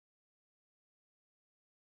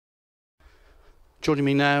Joining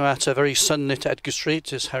me now at a very sunlit Edgar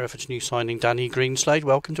Street is Hereford's new signing, Danny Greenslade.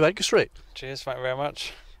 Welcome to Edgar Street. Cheers, thank you very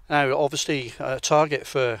much. Now, obviously, a target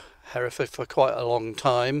for Hereford for quite a long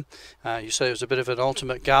time. You said it was a bit of an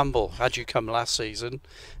ultimate gamble had you come last season,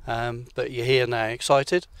 but you're here now.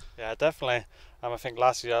 Excited? Yeah, definitely. I think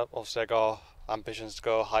last year, obviously, I got ambitions to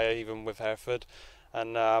go higher, even with Hereford,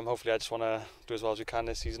 and hopefully, I just want to do as well as we can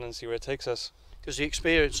this season and see where it takes us. Because the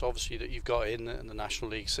experience, obviously, that you've got in the National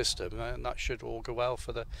League system, and that should all go well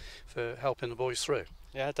for helping the boys through.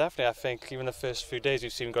 Yeah, definitely. I think even the first few days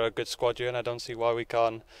we've seen we've got a good squad here, and I don't see why we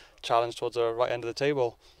can't challenge towards the right end of the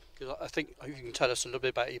table. Because I think you can tell us a little bit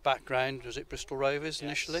about your background. Was it Bristol Rovers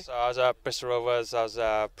initially? Yes, so I was at Bristol Rovers. I was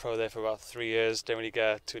a pro there for about 3 years. Didn't really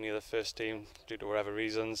get too near the first team due to whatever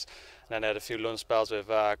reasons. And then I had a few loan spells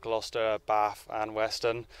with Gloucester, Bath and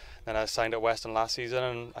Western. Then I signed at Western last season,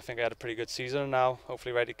 and I think I had a pretty good season, and now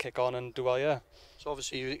hopefully ready to kick on and do well, yeah. So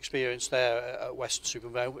obviously you experienced there at Western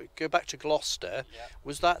Supermare. Go back to Gloucester. Yeah.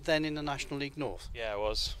 Was that then in the National League North? Yeah, it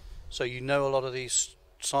was. So you know a lot of these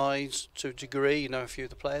sides to a degree, you know a few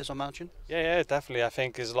of the players, I imagine? Yeah, definitely. I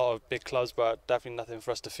think there's a lot of big clubs, but definitely nothing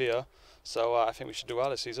for us to fear. So I think we should do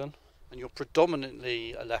well this season. And you're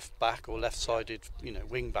predominantly a left back or left-sided,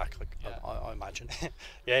 wing back, Yeah. I imagine.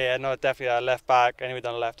 No, definitely a left back, anywhere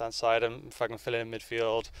down the left-hand side, and if I can fill in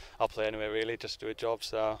midfield, I'll play anywhere really, just do a job,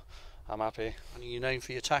 so I'm happy. And are you known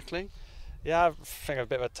for your tackling? Yeah, I think I'm a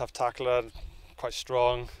bit of a tough tackler, quite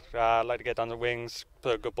strong. I like to get down the wings,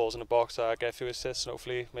 put good balls in the box, get a few assists and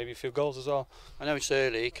hopefully maybe a few goals as well. I know it's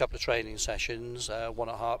early, a couple of training sessions, one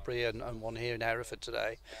at Hartbury and one here in Hereford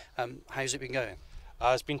today. How's it been going?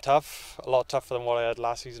 It's been tough, a lot tougher than what I had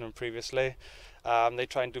last season and previously. They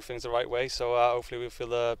try and do things the right way, so hopefully we'll feel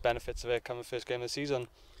the benefits of it come the first game of the season.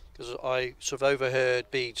 Because I sort of overheard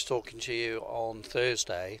Beads talking to you on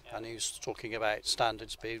Thursday, and he was talking about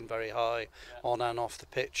standards being very high on and off the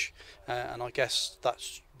pitch, and I guess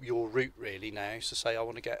that's your route really now, is to say I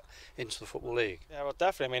want to get into the Football League. Yeah, well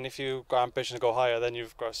definitely. I mean, if you've got ambition to go higher, then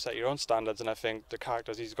you've got to set your own standards, and I think the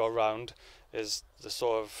characters he's got around is the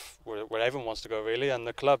sort of where everyone wants to go really, and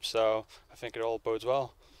the club, so I think it all bodes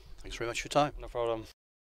well. Thanks very much for your time. No problem.